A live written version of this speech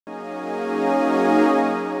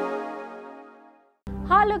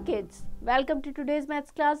Hello kids, welcome to today's maths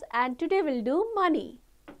class and today we'll do money.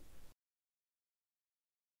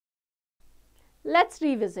 Let's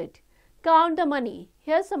revisit. Count the money.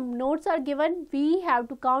 Here some notes are given. We have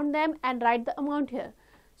to count them and write the amount here.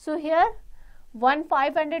 So here one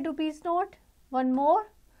 500 rupees note, one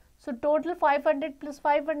more. So total 500 plus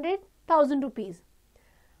 500, 1000 rupees.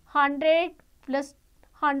 100 plus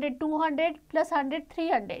 100, 200 plus 100,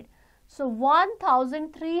 300. So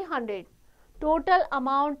 1300. Total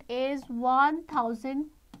amount is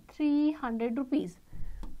 1300 rupees.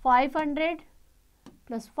 500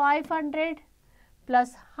 plus 500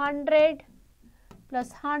 plus 100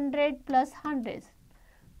 plus 100 plus 100.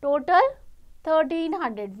 Total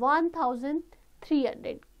 1300,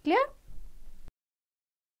 1300. Clear?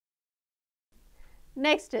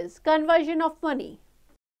 Next is conversion of money.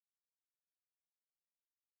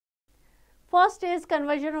 First is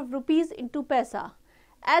conversion of rupees into paisa.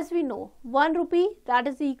 As we know, 1 rupee that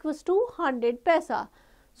is equals to 100 paisa.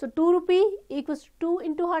 So 2 rupee equals to 2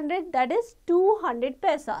 into 100, that is 200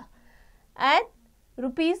 paisa. And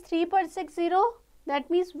rupees 3.60, that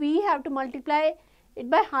means we have to multiply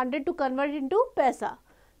it by 100 to convert it into paisa.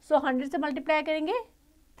 So 100 से multiply करेंगे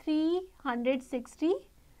 360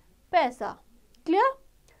 paisa. Clear?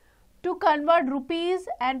 To convert rupees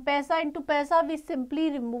and paisa into paisa, we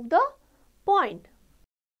simply remove the point.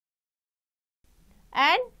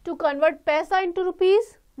 And to convert paisa into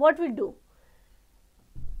rupees, what we'll do?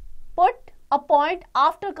 Put a point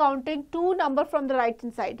after counting two number from the right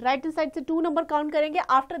hand side. Right hand side से two number count करेंगे.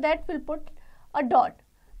 After that, we'll put a dot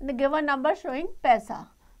in the given number showing paisa.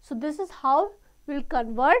 So this is how we'll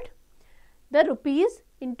convert the rupees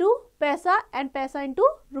into paisa and paisa into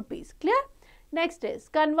rupees. Clear? Next is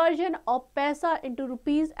conversion of paisa into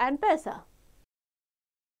rupees and paisa.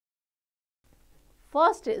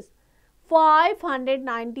 First is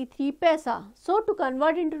 593 paisa. So to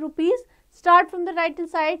convert into rupees, start from the right hand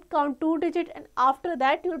side, count 2 digits and after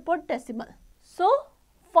that you will put decimal. So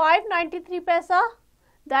 593 paisa,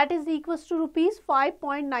 that is equals to rupees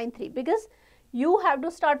 5.93, because you have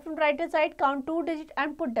to start from right hand side, count 2 digits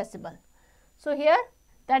and put decimal. So here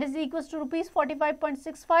that is equals to rupees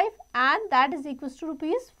 45.65 and that is equals to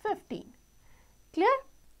rupees 15. Clear?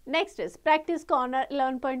 Next is practice corner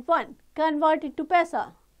 11.1. Convert it to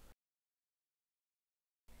paisa.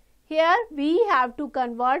 Here we have to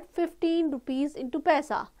convert 15 rupees into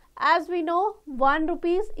paisa. As we know, 1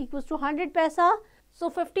 rupees equals to 100 paisa. So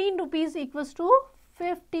 15 rupees equals to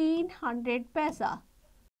 1500 paisa.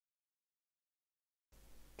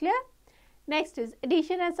 Clear? Next is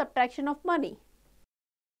addition and subtraction of money.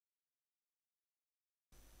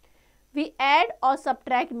 We add or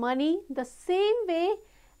subtract money the same way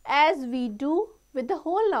as we do with the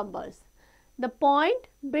whole numbers. The point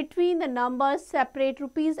between the numbers separate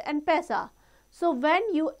rupees and paisa. So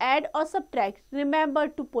when you add or subtract, remember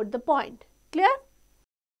to put the point. Clear?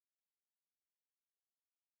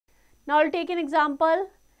 Now I'll take an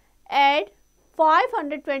example. Add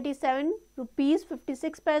 527 rupees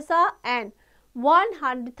 56 paisa and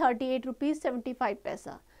 138 rupees 75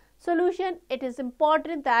 paisa. Solution: it is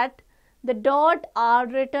important that the dot are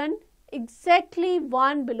written exactly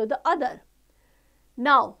one below the other.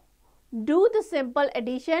 Now do the simple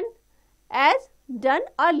addition as done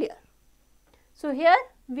earlier. So here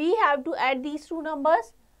we have to add these two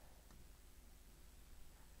numbers.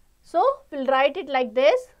 So we'll write it like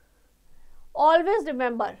this. Always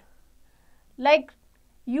remember, like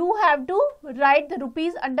you have to write the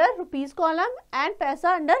rupees under rupees column and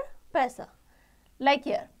paisa under paisa. Like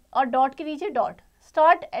here, और dot के नीचे dot.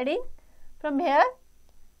 Start adding from here.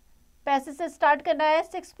 पैसे से start करना है.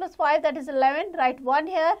 6 plus 5 that is 11. Write 1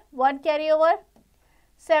 here. 1 carry over.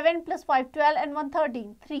 7 plus 5 12 and 1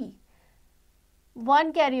 13. 3.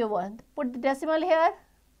 1 carry over. Put the decimal here.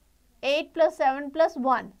 8 plus 7 plus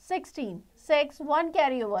 1 16. 6 1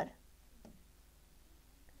 carry over.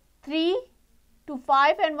 3 to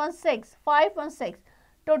 5 and 1 6. 5 1 6.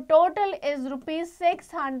 So total is rupees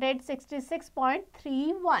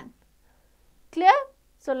 666.31. Clear?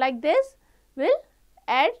 So like this we'll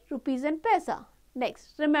add rupees and paisa.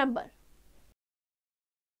 Next, remember,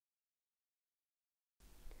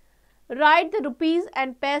 write the rupees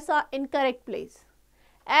and paisa in correct place.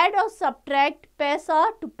 Add or subtract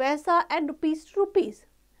paisa to paisa and rupees to rupees.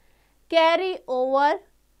 Carry over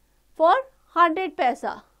for 100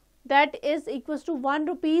 paisa, that is equals to 1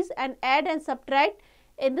 rupees, and add and subtract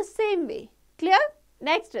in the same way. Clear?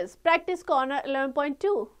 Next is practice corner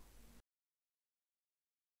 11.2.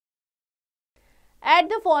 Add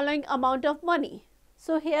the following amount of money.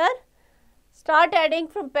 So here start adding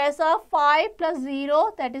from paisa. 5 plus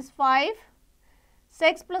 0, that is 5.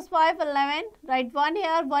 6 plus 5, 11. Write 1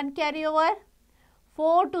 here, 1 carry over.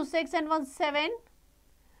 4, 2, 6 and 1, 7.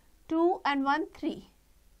 2 and 1, 3.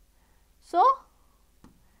 So,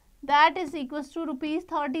 that is equals to rupees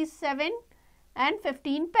 37 and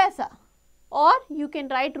 15 paisa. Or you can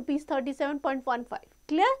write rupees 37.15.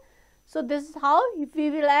 Clear? So, this is how we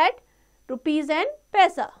will add rupees and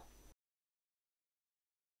paisa.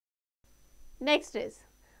 Next is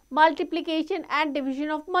multiplication and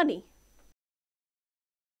division of money.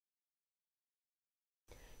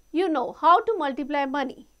 You know how to multiply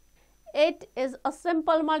money. It is a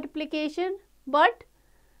simple multiplication, but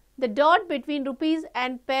the dot between rupees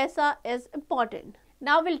and paisa is important.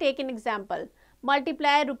 Now we'll take an example.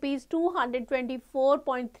 Multiply rupees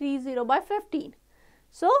 224.30 by 15.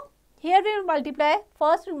 So here we will multiply.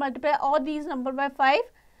 First we will multiply all these numbers by 5.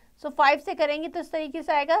 So 5 से करेंगे तो इस तरीके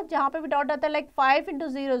से आएगा. जहाँ पे भी डॉट आता है like 5 into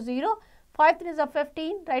 0 0. 5 3 is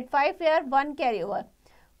 15. Write 5 here, 1 carry over.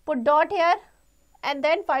 Put dot here and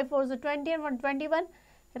then 5 4 is 20 and 1 21.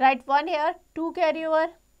 Write 1 here, 2 carry over.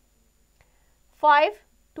 5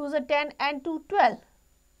 2 is 10 and 2 12.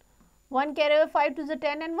 1 carry over, 5 2 is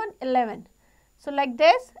 10 and 1 11. So like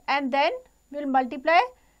this, and then we will multiply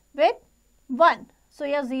with 1. So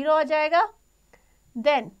here 0 आ जाएगा.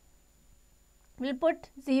 Then we will put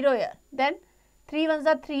 0 here. Then 3 ones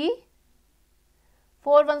are 3,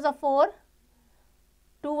 4 ones are 4,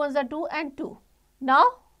 2 ones are 2 and 2. Now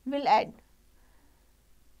we will add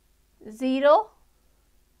 0,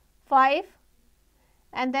 5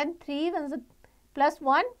 and then 3 ones are plus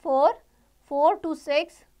 1, 4, 4 2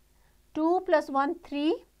 6, 2 plus 1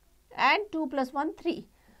 3 and 2 plus 1 3.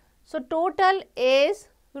 So total is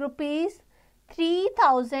rupees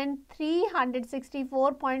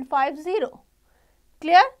 3364.50.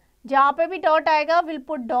 Clear? जहाँ पे भी dot आएगा will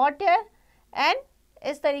put dot है and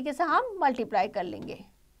इस तरीके से हम multiply कर लेंगे.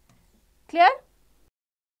 Clear?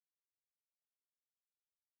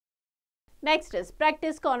 Next is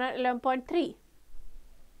practice corner 11.3.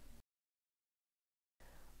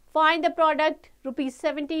 Find the product rupees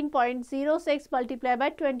 17.06 multiplied by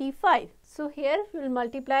 25. So here we will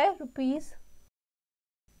multiply rupees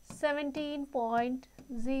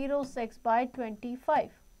 17.06 by 25.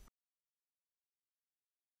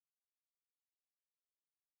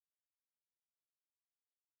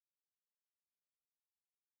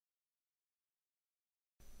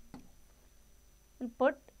 We'll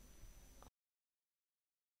put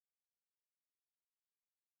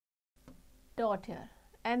dot here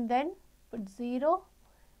and then put 0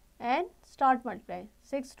 and start multiplying.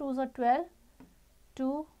 6 2s are 12,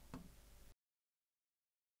 2,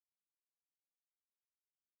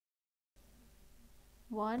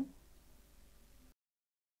 1,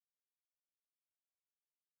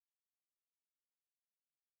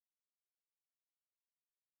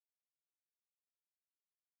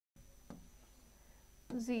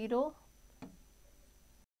 0,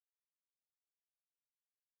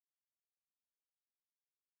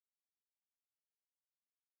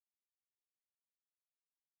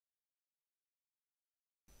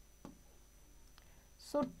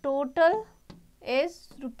 so total is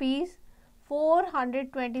rupees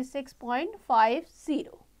 426.50.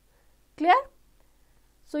 Clear?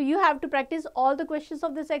 So you have to practice all the questions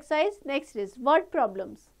of this exercise. Next is word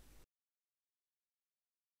problems.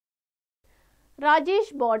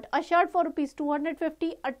 Rajesh bought a shirt for rupees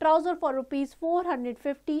 250, a trouser for rupees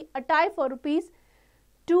 450, a tie for rupees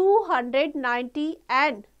 290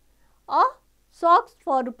 and a socks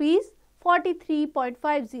for rupees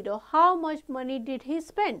 43.50. How much money did he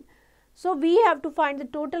spend? So we have to find the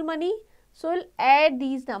total money. So we'll add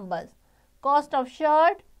these numbers. Cost of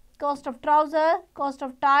shirt, cost of trouser, cost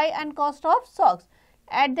of tie and cost of socks.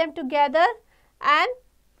 Add them together and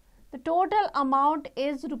the total amount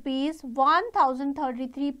is rupees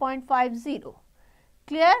 1033.50.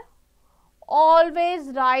 Clear?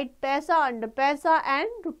 Always write paisa under paisa and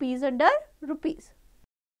rupees under rupees.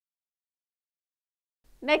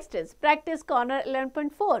 Next is practice corner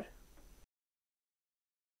 11.4.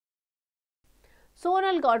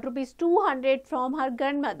 Sonal got rupees 200 from her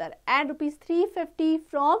grandmother and rupees 350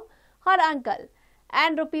 from her uncle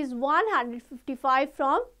and rupees 155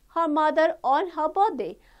 from her mother on her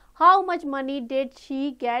birthday. How much money did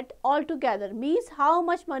she get altogether? Means how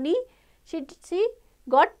much money she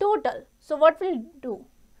got total. So what we'll do?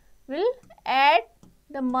 We'll add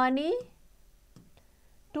the money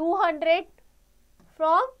 200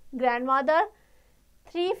 from grandmother,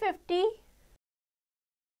 350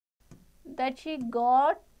 that she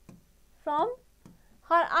got from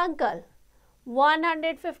her uncle,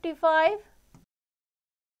 155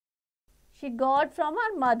 she got from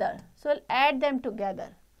her mother. So we'll add them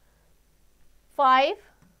together. 5,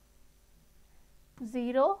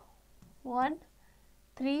 0, 1,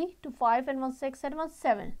 3, 2, 5 and 1, 6 and 1,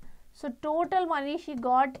 7. So total money she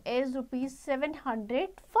got is rupees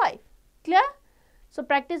 705. Clear? So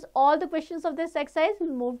practice all the questions of this exercise.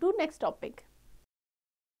 We'll move to next topic.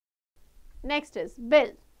 Next is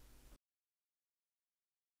bill.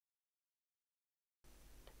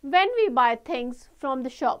 When we buy things from the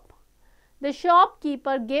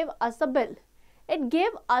shopkeeper gave us a bill. It gave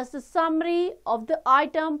us a summary of the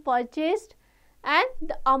item purchased and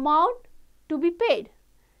the amount to be paid.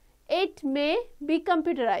 It may be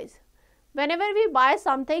computerized. Whenever we buy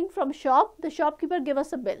something from shop, the shopkeeper give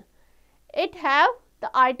us a bill. It have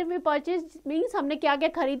the item we purchased means हमने क्या क्या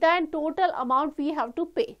खरीदा and total amount we have to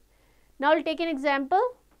pay. Now we'll take an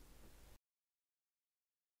example.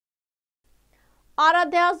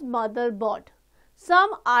 Aradhya's mother bought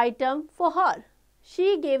some item for her.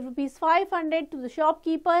 She gave rupees 500 to the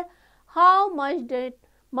shopkeeper. How much did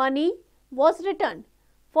money was returned?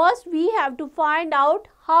 First we have to find out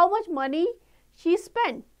how much money she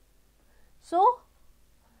spent. So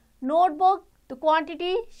notebook, the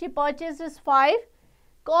quantity she purchased is 5.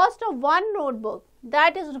 Cost of one notebook,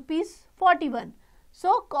 that is rupees 41.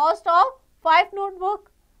 So cost of 5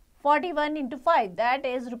 notebook, 41 into 5, that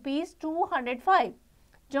is rupees 205.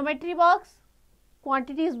 Geometry box,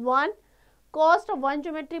 quantity is 1. Cost of one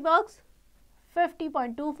geometry box,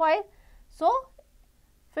 50.25. So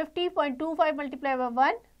 50.25 multiplied by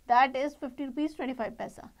 1, that is 50 rupees 25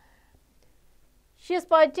 paisa. She has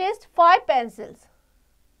purchased 5 pencils.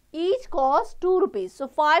 Each cost 2 rupees. So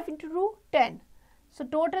 5 into 2, 10. So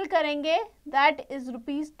total करेंगे, that is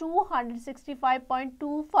rupees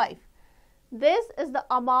 265.25. This is the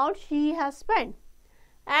amount she has spent,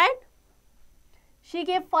 and she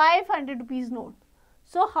gave 500 rupees note.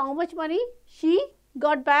 So how much money she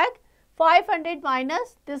got back? 500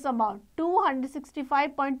 minus this amount,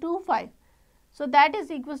 265.25. So that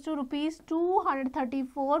is equals to rupees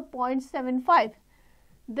 234.75.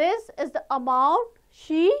 This is the amount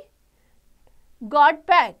she got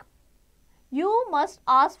back. You must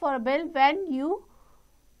ask for a bill when you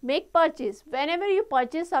make purchase. Whenever you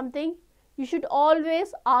purchase something, you should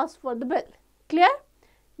always ask for the bill. Clear?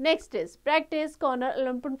 Next is practice corner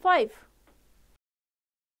 11.5.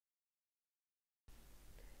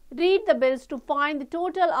 Read the bills to find the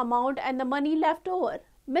total amount and the money left over.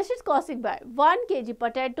 Mrs. Kaushik buy 1 kg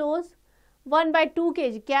potatoes, 1 by 2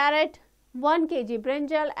 kg carrot, 1 kg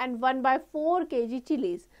brinjal and 1 by 4 kg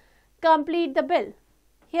chilies. Complete the bill.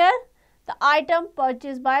 Here the item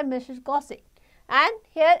purchased by Mrs. Kaushik, and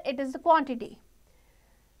here it is the quantity.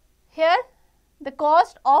 Here the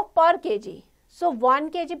cost of per kg. So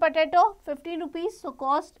 1 kg potato 15 rupees, so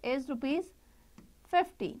cost is rupees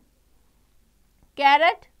 50.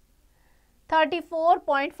 Carrot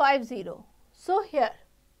 34.50. So here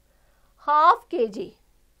half kg.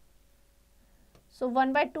 So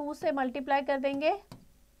 1 by 2 से multiply कर देंगे,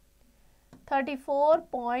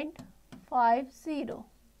 34.50.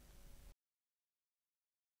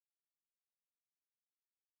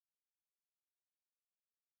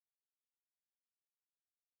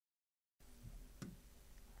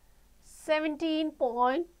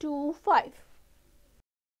 $17.25.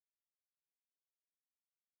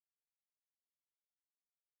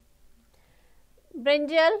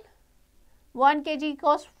 Brinjal 1 kg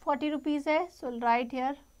cost 40 rupees है, so I'll write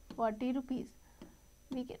here 40 rupees.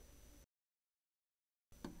 We get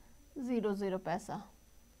 00 paisa.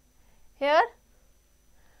 Here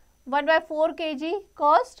 1 by 4 kg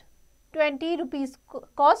cost 20 rupees,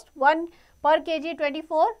 cost 1 per kg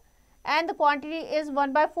 24, and the quantity is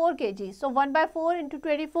 1 by 4 kg. So 1 by 4 into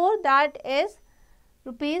 24, that is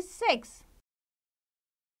rupees 6.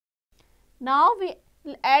 Now we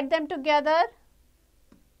will add them together.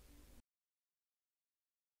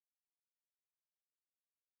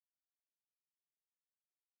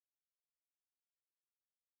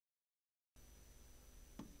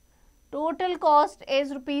 Total cost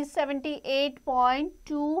is rupees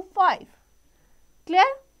 78.25. Clear?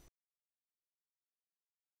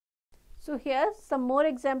 So here some more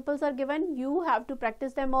examples are given. You have to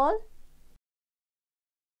practice them all.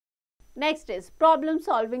 Next is problem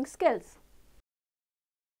solving skills.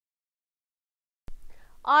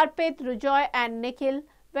 Arpit, Rujoy and Nikhil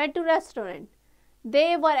went to restaurant.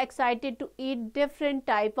 They were excited to eat different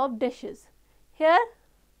type of dishes. Here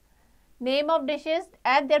name of dishes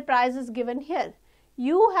and their price is given here.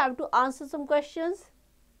 You have to answer some questions.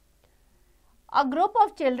 A group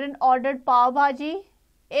of children ordered pav bhaji.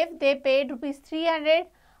 If they paid rupees 300,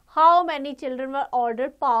 how many children were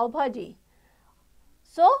ordered pav bhaji?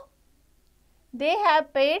 So they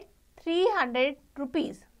have paid 300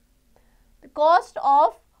 rupees. The cost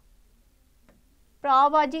of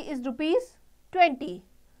pav bhaji is rupees 20.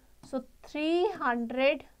 So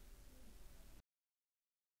 300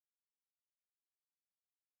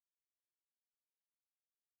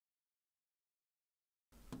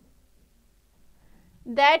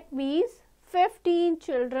 that means 15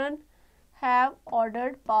 children have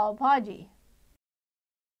ordered pav bhaji.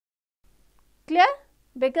 Clear?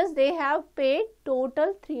 Because they have paid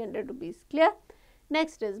total 300 rupees. Clear?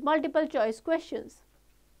 Next is multiple choice questions.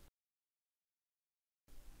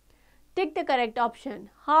 Tick the correct option.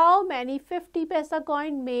 How many 50 paisa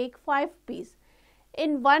coin make 5 rupees?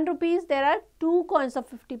 In 1 rupees there are 2 coins of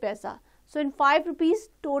 50 paisa. So in 5 rupees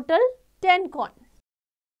total 10 coins.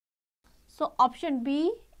 So option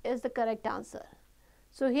B is the correct answer.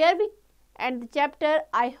 So here we end the chapter.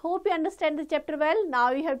 I hope you understand the chapter well.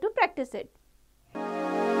 Now you have to practice it.